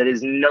world that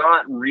is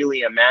not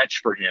really a match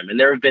for him. And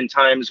there have been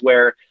times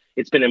where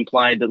it's been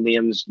implied that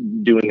Liam's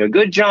doing a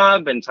good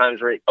job, and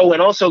times where,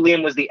 and also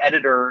Liam was the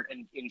editor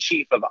in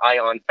chief of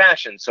Ion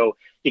Fashion. So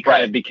he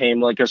kind of became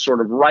like a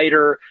sort of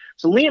writer.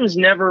 So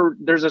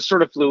there's a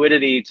sort of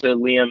fluidity to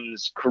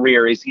Liam's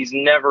career. He's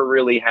never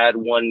really had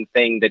one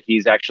thing that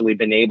he's actually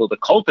been able to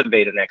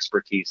cultivate an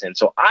expertise in.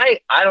 So I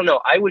don't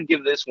know. I would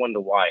give this one to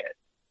Wyatt.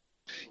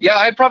 Yeah,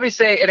 I'd probably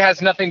say it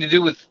has nothing to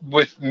do with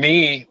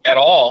me at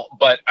all,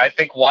 but I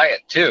think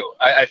Wyatt too.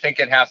 I think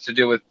it has to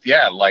do with,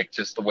 like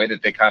just the way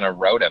that they kind of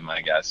wrote him,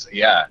 I guess.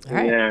 Yeah. All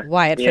right.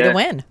 Wyatt for the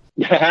win.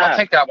 Yeah. I'll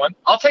take that one.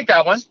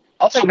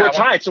 So we're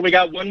tied. So we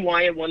got one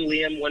Wyatt, one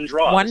Liam, one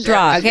draw. One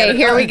draw. Okay,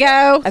 here we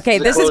go. Okay,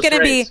 this is going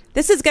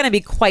to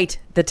be quite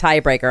the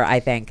tiebreaker, I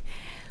think.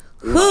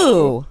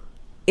 Who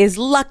is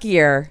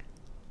luckier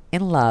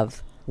in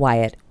love,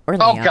 Wyatt or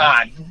Liam? Oh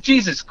God,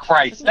 Jesus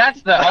Christ!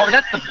 That's the.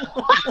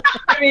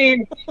 I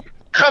mean,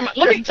 come.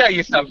 Let me tell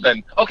you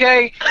something,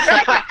 okay?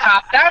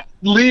 That's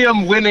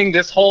Liam winning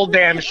this whole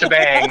damn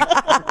shebang.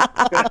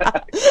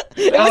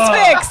 It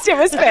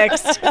was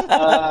fixed.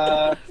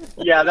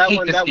 Yeah, that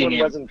one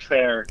wasn't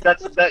fair.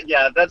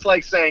 That's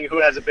like saying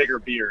who has a bigger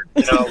beard.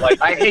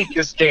 I hate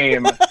this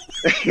game.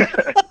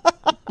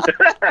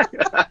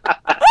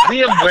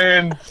 Liam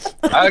wins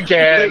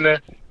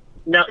again.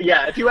 Now,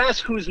 if you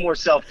ask who's more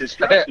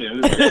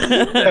self-destructive,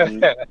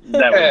 then that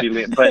would be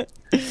Liam. But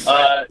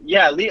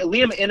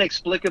Liam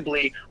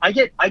inexplicably, I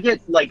get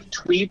like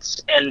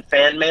tweets and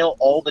fan mail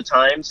all the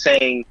time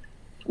saying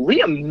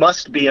Liam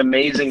must be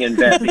amazing in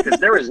bed, because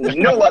there is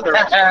no other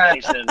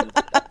explanation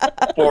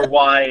for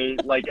why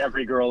like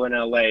every girl in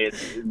LA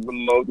is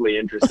remotely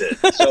interested.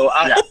 So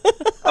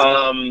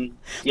then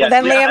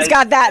Liam's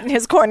got that in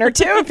his corner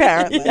too,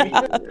 apparently.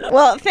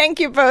 Well, thank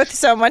you both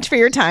so much for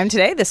your time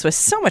today. This was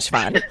so much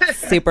fun.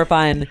 Super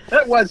fun.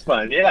 That was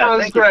fun. Yeah, that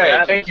was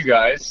great. Thank you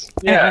guys.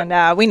 Yeah,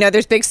 and we know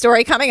there's big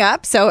story coming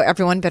up, so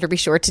everyone better be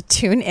sure to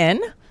tune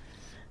in.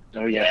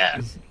 Oh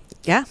yeah.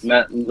 Yeah.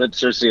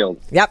 Lips are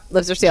sealed. Yep,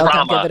 lips are sealed.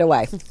 Drama. Don't give it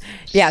away.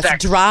 Yes,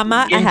 Sex,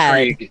 drama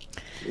ahead. intrigue.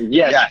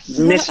 Yes.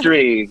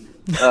 Mystery.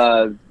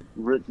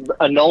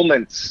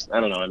 Annulments. I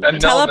don't know.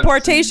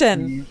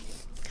 Teleportation.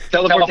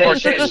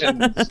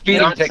 Teleportation.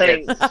 Speeding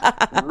tickets.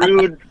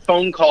 Rude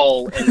phone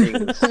call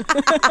endings.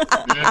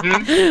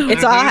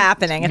 It's all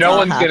happening. No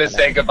one's going to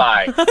say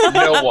goodbye.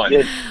 No one.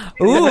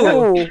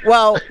 Ooh.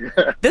 Well,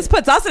 this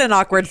puts us in an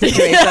awkward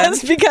situation.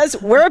 yes,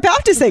 because we're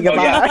about to say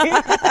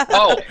goodbye.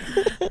 Oh.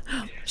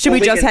 Should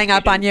we just hang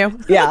up on you?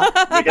 Yeah.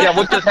 Yeah,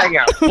 we'll just hang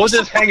out. That's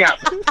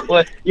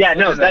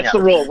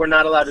the rule. We're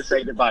not allowed to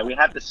say goodbye. We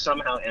have to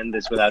somehow end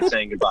this without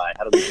saying goodbye.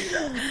 How do we do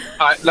that?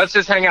 All right, let's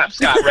just hang up.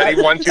 Scott,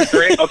 ready? 1, 2,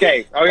 3.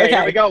 Okay,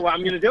 here we go. Well, I'm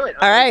going to do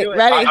it. All right,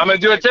 ready? I'm going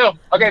to do it too.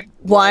 Okay.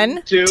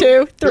 1,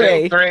 2,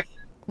 3.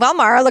 Well,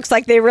 Mara, looks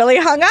like they really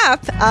hung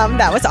up.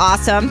 That was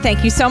awesome.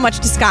 Thank you so much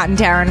to Scott and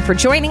Darren for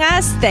joining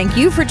us. Thank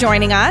you for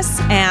joining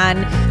us.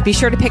 And be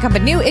sure to pick up a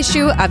new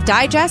issue of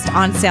Digest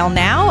on sale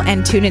now,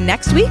 and tune in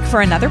next week for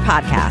another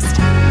podcast.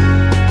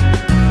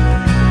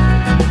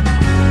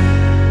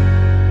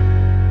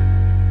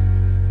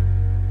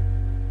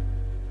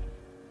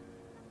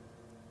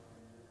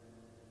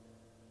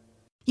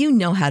 You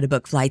know how to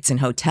book flights and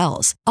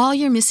hotels. All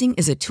you're missing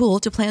is a tool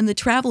to plan the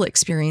travel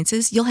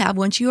experiences you'll have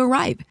once you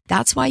arrive.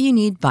 That's why you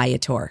need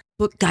Viator.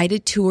 Book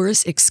guided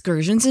tours,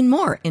 excursions, and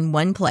more in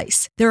one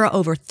place. There are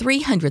over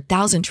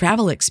 300,000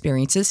 travel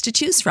experiences to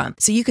choose from,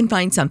 so you can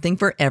find something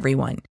for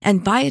everyone.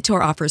 And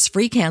Viator offers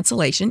free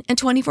cancellation and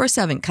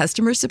 24/7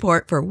 customer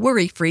support for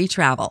worry-free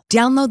travel.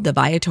 Download the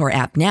Viator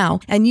app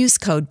now and use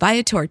code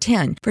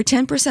Viator10 for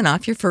 10%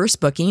 off your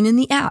first booking in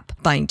the app.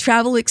 Find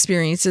travel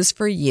experiences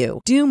for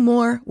you. Do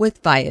more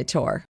with Viator.